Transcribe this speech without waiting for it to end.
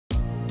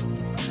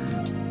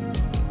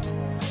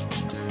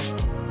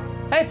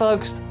Hey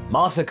folks,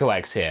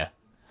 MasakoX here.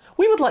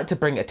 We would like to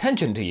bring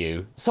attention to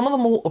you some of the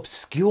more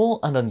obscure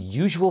and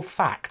unusual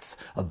facts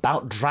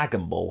about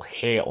Dragon Ball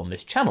here on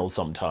this channel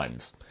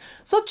sometimes,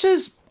 such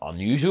as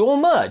unusual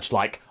merch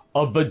like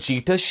a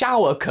Vegeta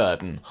shower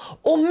curtain,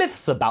 or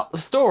myths about the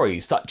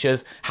story such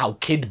as how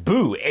Kid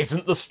Buu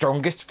isn't the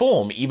strongest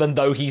form even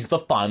though he's the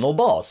final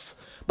boss.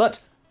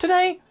 But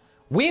today,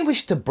 we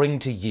wish to bring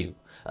to you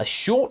a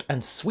short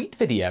and sweet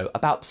video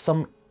about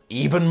some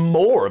even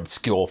more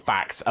obscure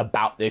facts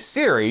about this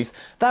series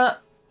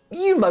that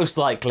you most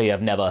likely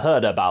have never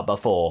heard about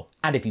before.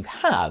 And if you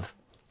have,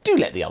 do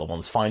let the other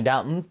ones find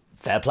out, and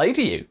fair play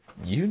to you.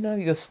 You know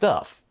your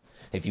stuff.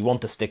 If you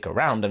want to stick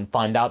around and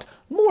find out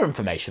more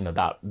information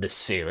about this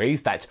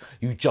series that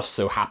you just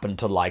so happen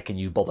to like and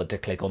you bothered to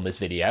click on this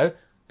video,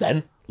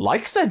 then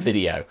like said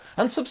video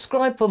and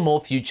subscribe for more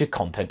future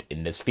content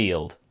in this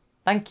field.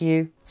 Thank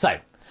you. So,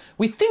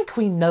 we think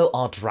we know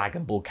our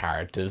Dragon Ball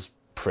characters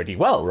pretty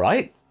well,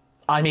 right?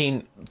 I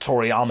mean,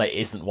 Toriyama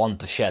isn't one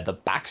to share the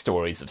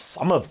backstories of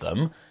some of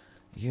them.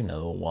 You know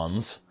the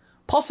ones.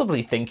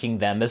 Possibly thinking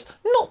them as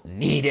not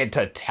needed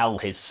to tell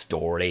his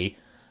story.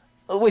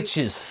 Which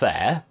is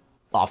fair.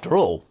 After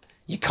all,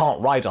 you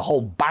can't write a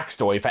whole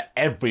backstory for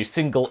every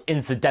single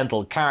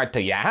incidental character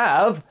you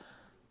have.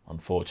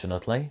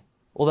 Unfortunately.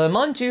 Although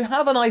mind you,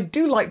 Hav and I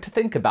do like to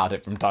think about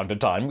it from time to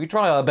time. We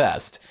try our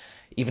best.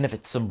 Even if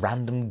it's some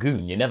random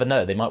goon, you never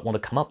know, they might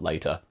want to come up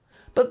later.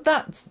 But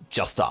that's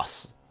just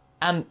us.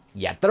 And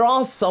yeah, there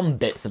are some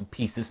bits and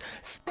pieces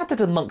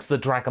scattered amongst the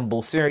Dragon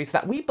Ball series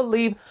that we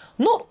believe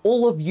not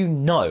all of you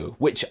know,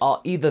 which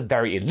are either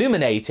very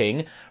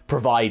illuminating,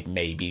 provide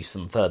maybe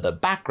some further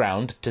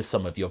background to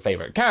some of your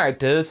favourite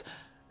characters,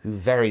 who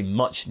very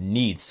much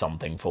need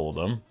something for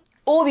them,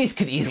 or these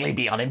could easily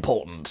be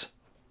unimportant.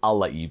 I'll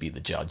let you be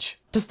the judge.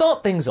 To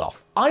start things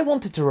off, I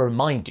wanted to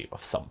remind you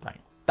of something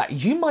that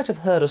you might have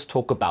heard us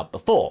talk about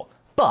before,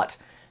 but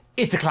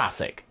it's a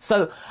classic,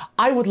 so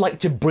I would like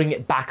to bring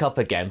it back up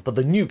again for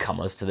the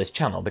newcomers to this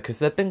channel because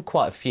there have been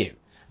quite a few.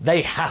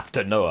 They have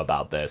to know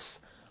about this.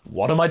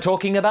 What am I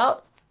talking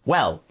about?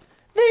 Well,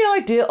 the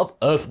idea of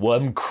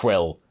Earthworm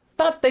Krill.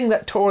 That thing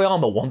that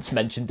Toriyama once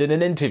mentioned in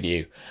an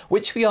interview,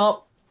 which we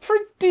are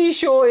pretty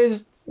sure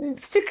is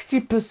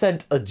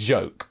 60% a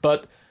joke,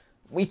 but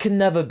we can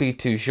never be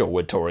too sure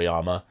with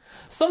Toriyama.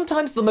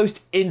 Sometimes the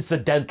most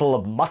incidental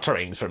of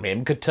mutterings from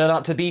him could turn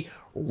out to be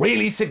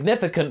really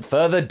significant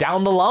further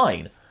down the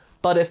line.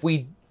 But if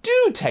we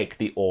do take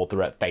the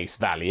author at face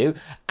value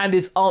and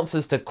his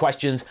answers to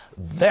questions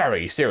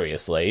very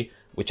seriously,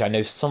 which I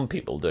know some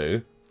people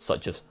do,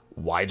 such as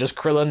why does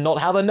Krillin not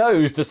have a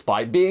nose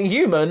despite being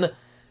human?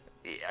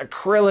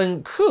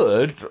 Krillin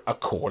could,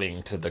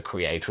 according to the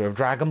creator of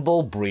Dragon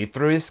Ball, breathe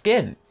through his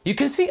skin. You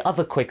can see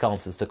other quick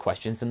answers to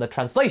questions in the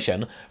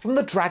translation from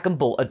the Dragon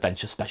Ball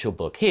Adventure Special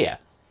book here.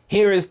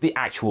 Here is the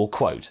actual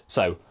quote,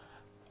 so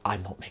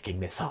I'm not making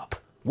this up.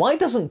 Why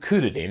doesn't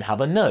Krillin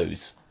have a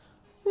nose?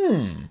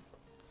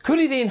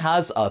 Krillin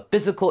has a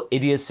physical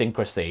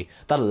idiosyncrasy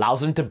that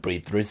allows him to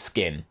breathe through his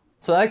skin.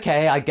 So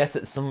okay, I guess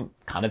it's some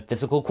kind of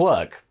physical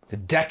quirk.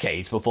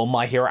 Decades before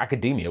My Hero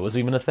Academia was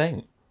even a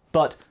thing.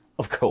 But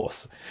of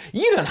course,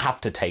 you don't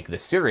have to take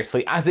this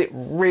seriously as it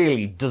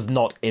really does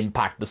not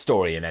impact the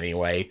story in any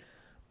way.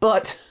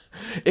 But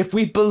if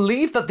we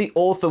believe that the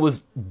author was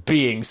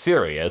being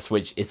serious,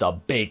 which is a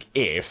big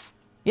if,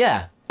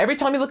 yeah, every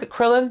time you look at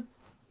Krillin,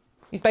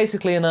 he's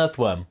basically an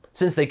earthworm,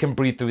 since they can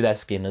breathe through their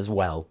skin as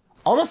well.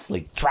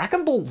 Honestly,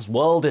 Dragon Ball's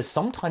world is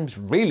sometimes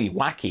really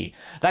wacky,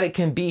 that it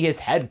can be his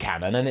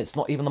headcanon and it's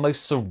not even the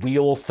most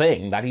surreal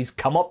thing that he's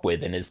come up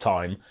with in his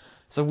time.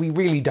 So we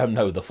really don't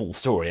know the full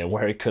story and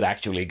where it could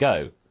actually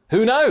go.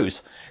 Who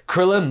knows?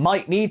 Krillin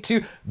might need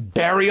to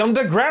bury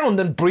underground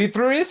and breathe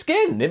through his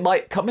skin. It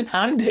might come in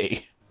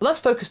handy. Let's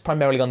focus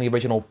primarily on the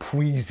original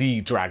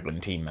pre-Z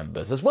Dragon team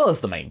members, as well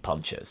as the main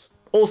punchers.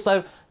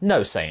 Also,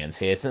 no Saiyans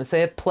here since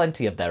they have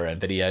plenty of their own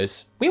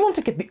videos. We want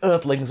to give the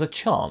Earthlings a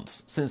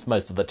chance, since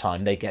most of the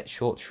time they get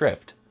short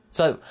shrift.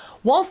 So,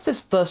 whilst this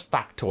first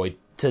factoid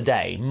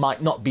today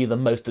might not be the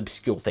most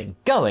obscure thing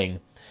going,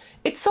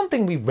 it's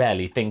something we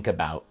rarely think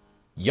about.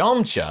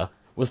 Yamcha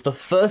was the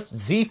first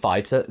Z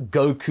fighter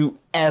Goku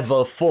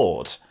ever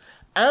fought,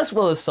 as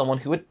well as someone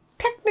who had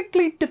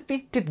technically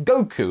defeated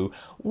Goku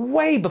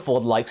way before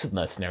the likes of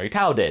Mercenary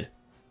Tao did.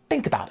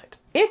 Think about it.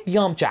 If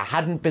Yamcha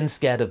hadn't been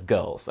scared of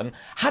girls and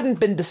hadn't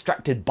been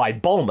distracted by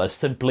Bulma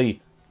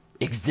simply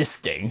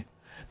existing,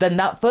 then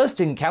that first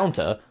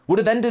encounter would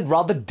have ended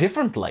rather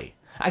differently,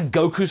 and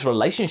Goku's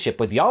relationship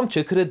with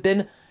Yamcha could have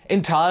been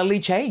entirely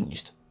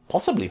changed,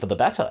 possibly for the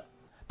better.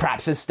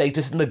 Perhaps his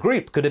status in the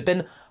group could have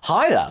been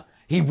higher.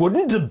 He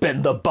wouldn't have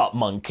been the butt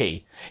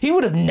monkey. He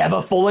would have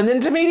never fallen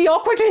into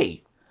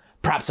mediocrity.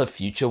 Perhaps a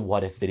future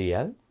what if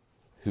video?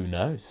 Who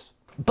knows?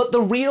 But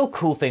the real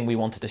cool thing we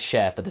wanted to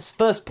share for this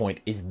first point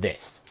is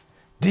this.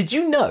 Did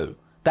you know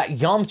that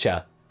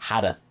Yamcha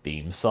had a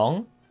theme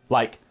song?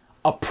 Like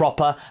a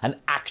proper and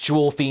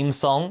actual theme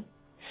song?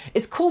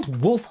 It's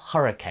called Wolf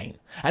Hurricane,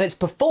 and it's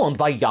performed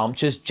by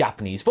Yamcha's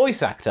Japanese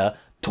voice actor,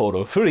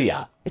 Toro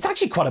Furia. It's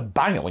actually quite a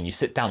banger when you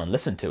sit down and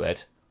listen to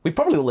it. We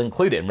probably will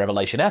include it in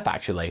Revelation F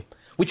actually,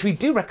 which we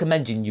do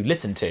recommend you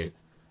listen to.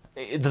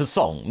 The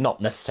song,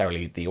 not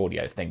necessarily the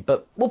audio thing,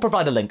 but we'll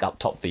provide a link up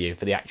top for you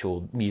for the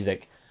actual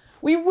music.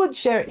 We would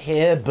share it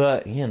here,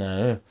 but you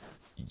know,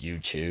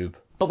 YouTube.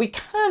 But we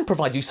can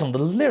provide you some of the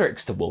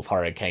lyrics to Wolf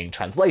Hurricane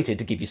translated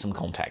to give you some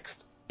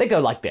context. They go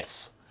like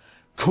this.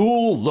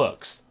 Cool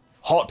looks,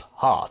 hot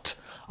heart,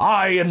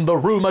 I am the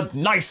rumoured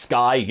nice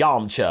guy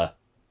Yamcha.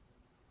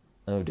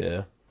 Oh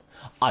dear.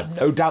 I'm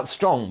no doubt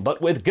strong,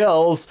 but with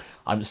girls,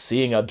 I'm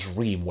seeing a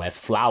dream where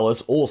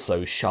flowers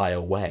also shy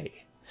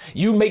away.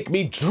 You make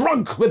me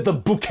drunk with the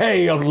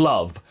bouquet of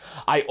love.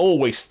 I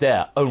always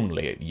stare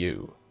only at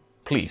you.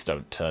 Please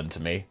don't turn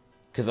to me,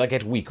 'cause I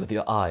get weak with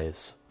your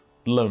eyes.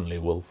 Lonely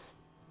wolf,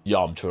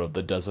 Yamcha of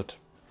the desert.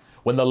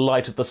 When the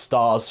light of the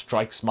stars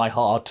strikes my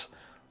heart,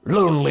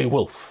 lonely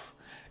wolf,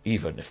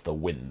 even if the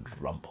wind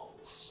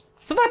rumbles.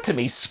 So that to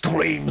me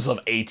screams of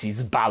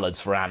 80s ballads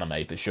for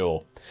anime for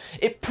sure.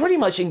 It pretty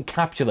much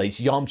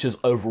encapsulates Yamcha's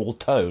overall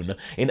tone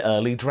in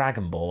early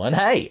Dragon Ball, and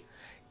hey,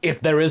 if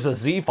there is a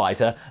Z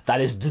fighter that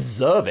is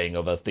deserving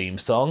of a theme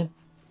song,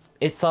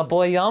 it's our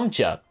boy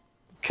Yamcha.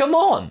 Come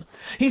on!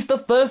 He's the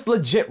first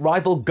legit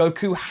rival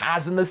Goku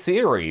has in the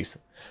series.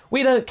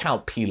 We don't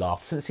count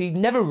Pilaf since he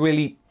never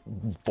really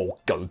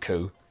fought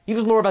Goku. He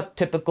was more of a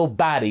typical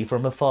baddie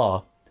from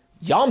afar.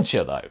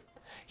 Yamcha though,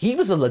 he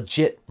was a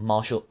legit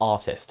martial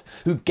artist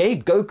who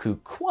gave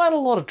Goku quite a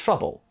lot of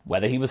trouble,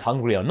 whether he was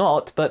hungry or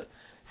not, but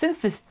since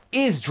this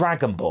is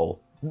Dragon Ball,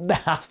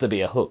 there has to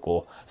be a hook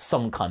or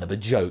some kind of a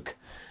joke.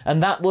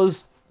 And that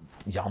was,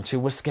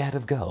 Yamcha was scared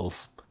of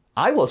girls.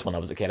 I was when I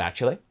was a kid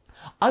actually.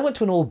 I went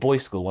to an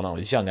all-boys school when I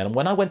was young, and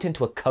when I went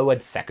into a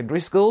co-ed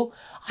secondary school,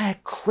 I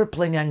had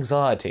crippling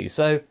anxiety,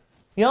 so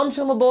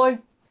Yamcha, my boy,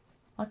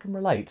 I can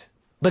relate.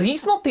 But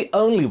he's not the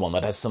only one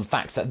that has some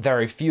facts that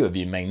very few of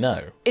you may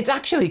know. It's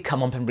actually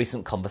come up in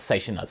recent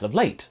conversation as of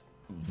late,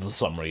 for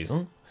some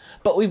reason,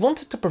 but we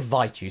wanted to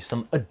provide you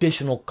some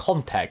additional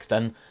context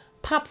and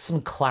perhaps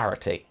some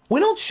clarity. We're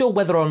not sure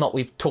whether or not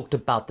we've talked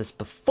about this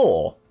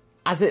before,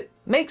 as it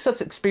makes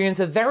us experience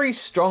a very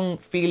strong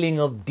feeling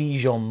of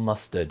Dijon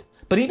mustard.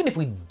 But even if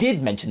we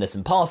did mention this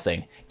in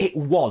passing, it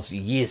was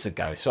years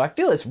ago, so I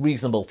feel it's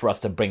reasonable for us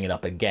to bring it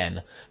up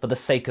again for the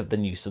sake of the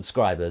new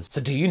subscribers.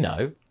 So do you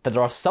know that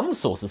there are some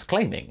sources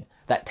claiming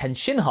that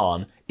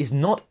Tenshinhan is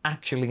not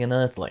actually an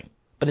Earthling,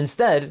 but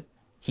instead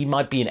he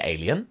might be an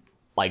alien,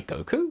 like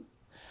Goku?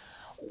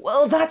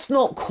 Well, that's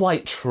not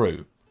quite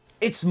true.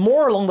 It's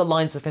more along the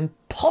lines of him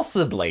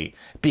possibly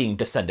being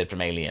descended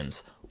from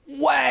aliens,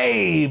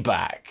 way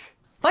back.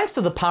 Thanks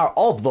to the power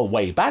of the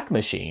Wayback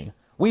Machine,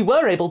 we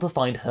were able to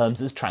find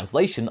Herms's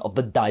translation of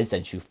the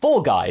Daizenshu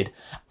 4 guide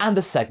and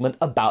the segment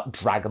about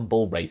Dragon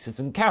Ball races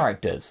and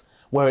characters,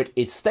 where it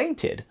is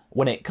stated,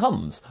 when it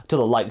comes to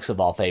the likes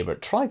of our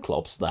favourite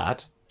Triclops,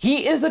 that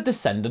he is a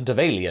descendant of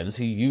aliens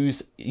who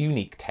use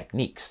unique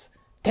techniques.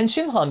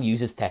 Tenshinhan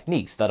uses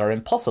techniques that are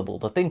impossible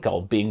to think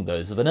of being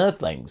those of an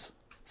Earthling's,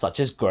 such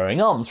as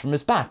growing arms from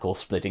his back or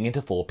splitting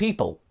into 4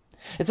 people.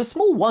 It's a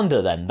small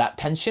wonder then that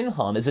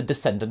Tenshinhan is a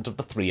descendant of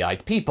the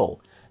Three-Eyed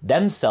People,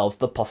 themselves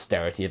the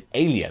posterity of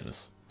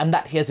aliens, and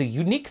that he has a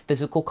unique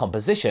physical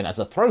composition as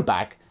a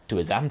throwback to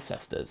his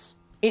ancestors.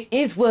 It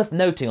is worth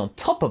noting on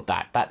top of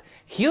that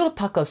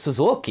Hirotaka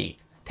Suzuki,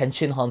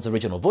 Tenshinhan's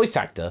original voice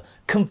actor,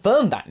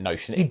 confirmed that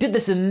notion. He did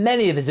this in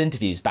many of his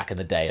interviews back in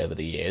the day over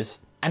the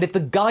years. And if the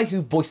guy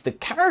who voiced the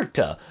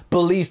character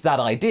believes that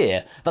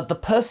idea, that the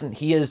person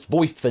he has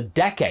voiced for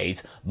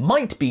decades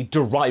might be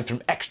derived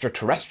from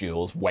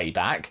extraterrestrials way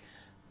back,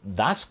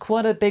 that's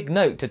quite a big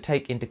note to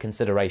take into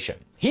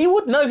consideration. He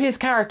would know his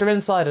character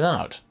inside and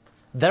out.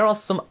 There are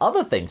some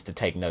other things to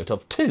take note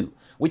of too,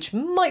 which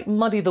might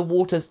muddy the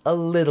waters a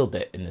little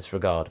bit in this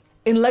regard.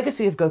 In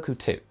Legacy of Goku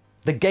 2,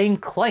 the game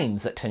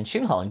claims that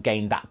Tenshinhan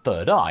gained that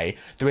third eye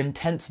through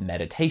intense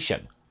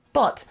meditation.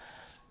 But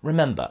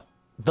remember,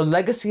 the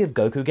Legacy of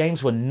Goku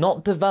games were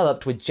not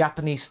developed with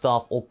Japanese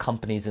staff or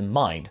companies in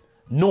mind,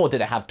 nor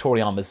did it have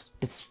Toriyama's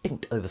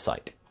distinct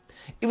oversight.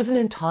 It was an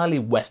entirely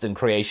Western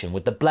creation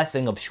with the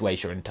blessing of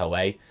Shueisha and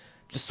Toei,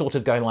 just sort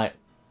of going like,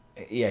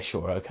 yeah,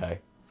 sure, okay.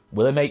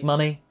 Will it make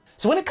money?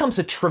 So when it comes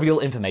to trivial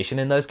information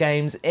in those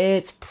games,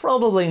 it's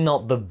probably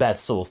not the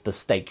best source to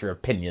stake your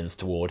opinions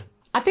toward.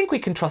 I think we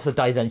can trust the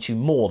Daizenshu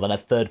more than a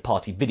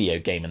third-party video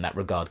game in that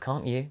regard,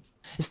 can't you?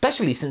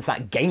 Especially since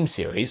that game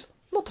series,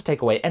 not to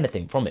take away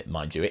anything from it,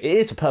 mind you, it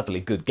is a perfectly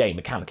good game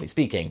mechanically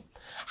speaking,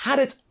 had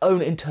its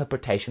own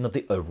interpretation of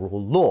the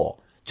overall lore,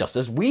 just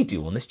as we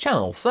do on this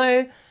channel,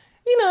 so,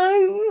 you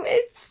know,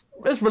 it's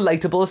as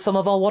relatable as some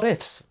of our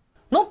what-ifs.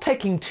 Not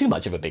taking too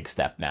much of a big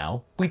step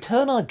now, we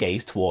turn our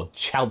gaze toward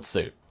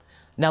Chaozu.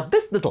 Now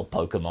this little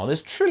Pokemon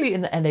is truly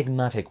an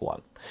enigmatic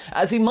one,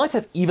 as he might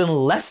have even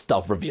less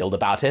stuff revealed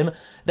about him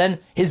than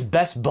his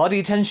best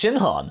buddy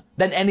Tenshinhan,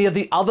 than any of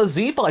the other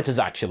Z fighters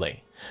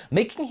actually,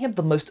 making him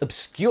the most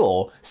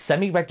obscure,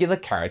 semi-regular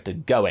character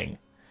going.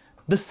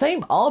 The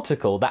same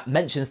article that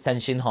mentions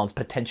Tenshinhan's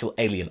potential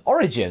alien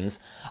origins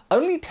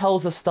only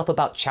tells us stuff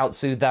about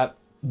Chaozu that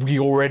we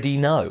already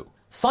know.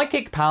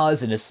 Psychic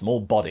powers in his small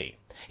body.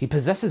 He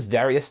possesses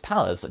various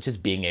powers such as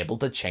being able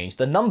to change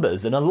the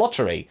numbers in a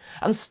lottery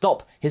and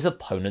stop his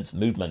opponent's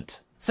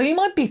movement. So you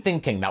might be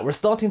thinking that we're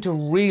starting to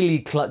really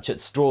clutch at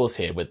straws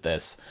here with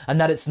this,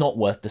 and that it's not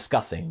worth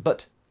discussing,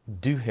 but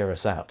do hear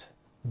us out.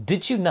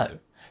 Did you know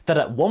that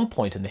at one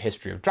point in the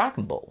history of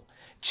Dragon Ball,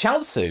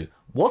 Chaozu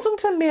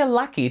wasn't a mere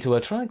lackey to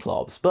a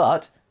Triclops,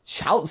 but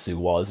Chaozu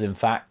was, in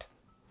fact,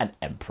 an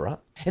emperor?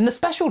 In the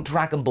special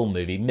Dragon Ball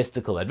movie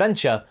Mystical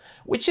Adventure,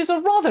 which is a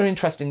rather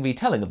interesting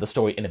retelling of the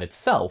story in of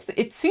itself,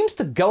 it seems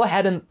to go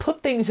ahead and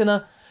put things in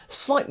a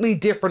slightly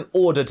different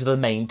order to the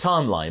main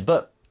timeline,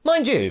 but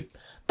mind you,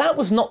 that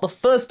was not the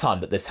first time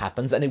that this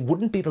happens, and it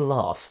wouldn't be the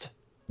last.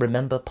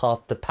 Remember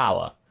Path to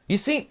Power. You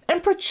see,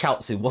 Emperor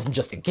Chaozu wasn't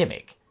just a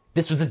gimmick,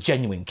 this was a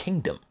genuine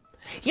kingdom.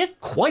 He had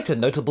quite a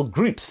notable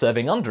group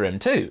serving under him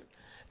too.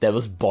 There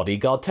was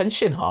Bodyguard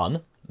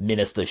Tenshinhan,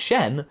 Minister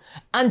Shen,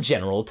 and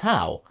General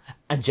Tao,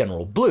 and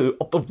General Blue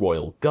of the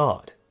Royal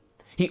Guard.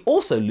 He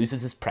also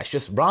loses his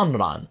precious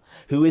Ranran,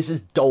 who is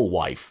his doll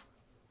wife.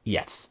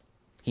 Yes,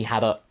 he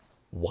had a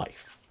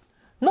wife.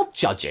 Not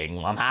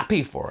judging, I'm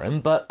happy for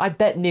him, but I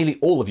bet nearly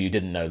all of you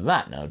didn't know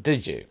that now,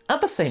 did you?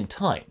 At the same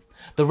time,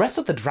 the rest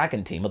of the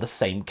Dragon team are the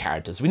same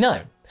characters we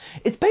know.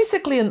 It's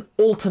basically an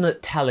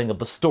alternate telling of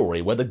the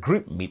story where the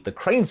group meet the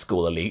Crane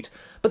School elite,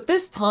 but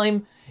this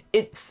time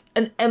it's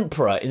an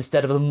emperor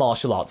instead of a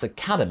martial arts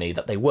academy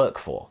that they work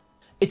for.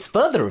 It's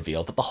further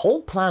revealed that the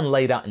whole plan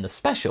laid out in the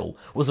special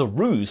was a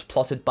ruse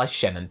plotted by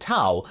Shen and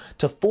Tao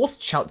to force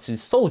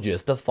Chaozu's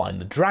soldiers to find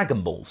the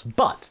Dragon Balls,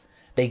 but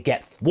they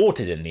get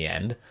thwarted in the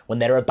end when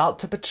they're about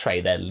to betray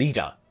their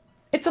leader.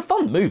 It's a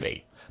fun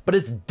movie, but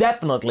it's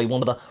definitely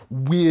one of the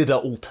weirder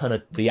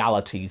alternate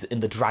realities in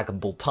the Dragon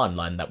Ball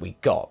timeline that we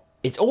got.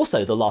 It's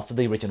also the last of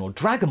the original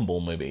Dragon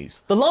Ball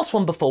movies, the last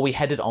one before we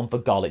headed on for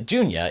Garlic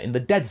Jr. in the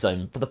Dead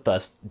Zone for the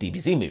first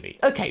DBZ movie.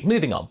 Okay,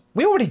 moving on.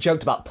 We already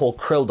joked about poor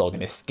Krill Dog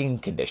and his skin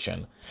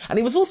condition, and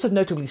he was also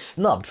notably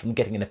snubbed from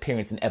getting an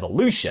appearance in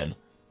Evolution.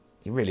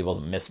 He really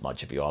wasn't missed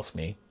much if you ask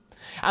me.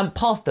 And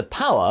Path to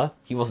Power,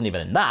 he wasn't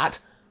even in that,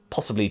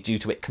 possibly due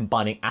to it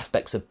combining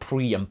aspects of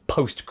pre- and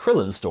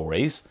post-Krillin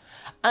stories.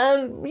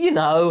 And, you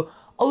know,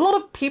 a lot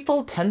of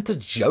people tend to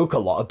joke a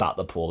lot about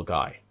the poor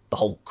guy. The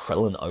whole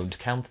Krillin-owned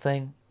count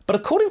thing. But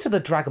according to the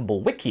Dragon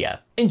Ball Wikia,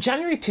 in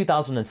January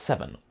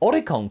 2007,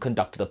 Oricon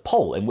conducted a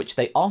poll in which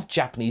they asked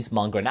Japanese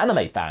manga and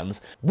anime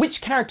fans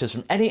which characters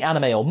from any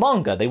anime or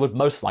manga they would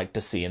most like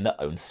to see in their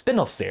own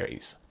spin-off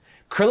series.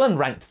 Krillin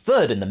ranked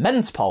 3rd in the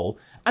men's poll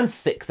and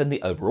 6th in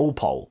the overall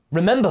poll.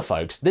 Remember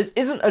folks, this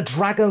isn't a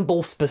Dragon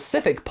Ball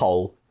specific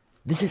poll,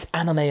 this is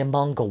anime and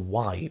manga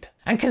wide.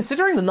 And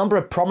considering the number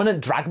of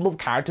prominent Dragon Ball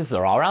characters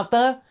there are out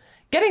there,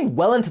 getting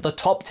well into the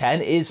top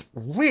 10 is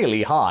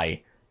really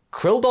high.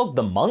 Krill Dog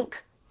the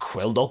monk?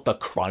 Krill Dog the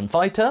crime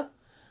fighter?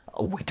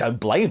 We don't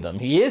blame them,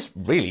 he is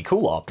really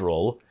cool after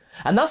all.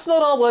 And that's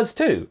not our words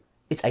too,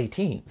 it's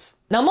 18's.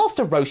 Now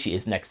Master Roshi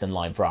is next in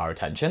line for our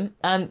attention,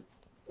 and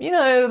you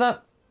know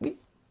that we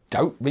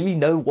don't really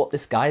know what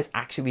this guy is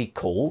actually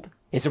called,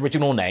 his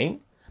original name,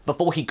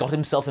 before he got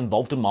himself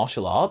involved in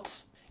martial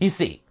arts. You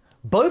see,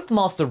 both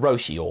Master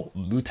Roshi or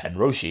Muten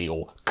Roshi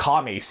or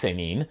Kami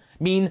Senin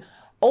mean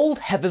Old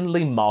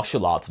Heavenly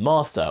Martial Arts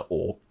Master,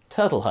 or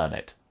Turtle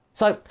Hermit.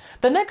 So,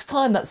 the next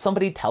time that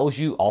somebody tells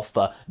you off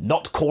for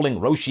not calling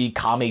Roshi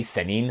Kami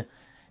Senin,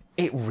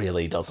 it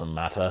really doesn't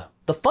matter.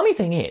 The funny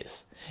thing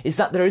is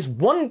that there is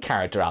one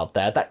character out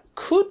there that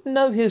could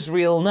know his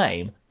real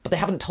name, but they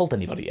haven't told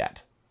anybody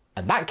yet.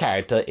 And that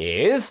character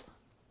is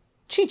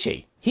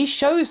Chi-Chi. He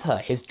shows her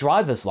his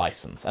driver's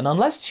license, and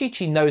unless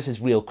Chi-Chi knows his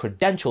real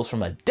credentials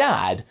from her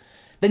dad,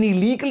 then he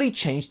legally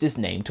changed his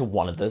name to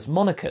one of those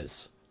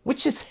monikers.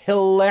 Which is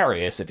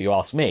hilarious if you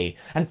ask me,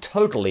 and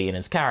totally in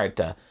his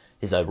character,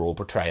 his overall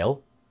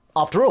portrayal.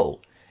 After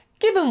all,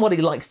 given what he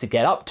likes to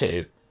get up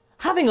to,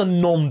 having a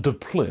nom de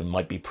plume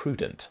might be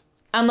prudent.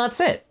 And that's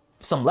it.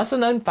 Some lesser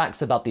known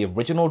facts about the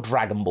original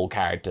Dragon Ball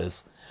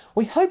characters.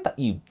 We hope that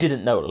you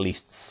didn't know at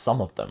least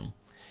some of them.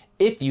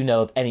 If you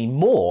know of any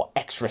more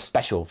extra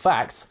special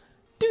facts,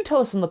 do tell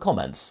us in the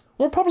comments.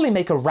 We'll probably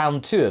make a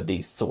round 2 of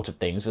these sort of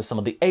things with some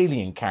of the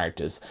alien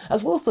characters,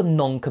 as well as the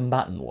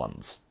non-combatant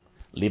ones.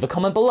 Leave a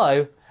comment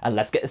below, and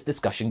let's get this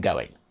discussion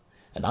going.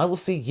 And I will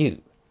see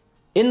you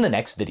in the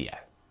next video.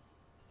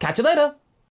 Catch you later!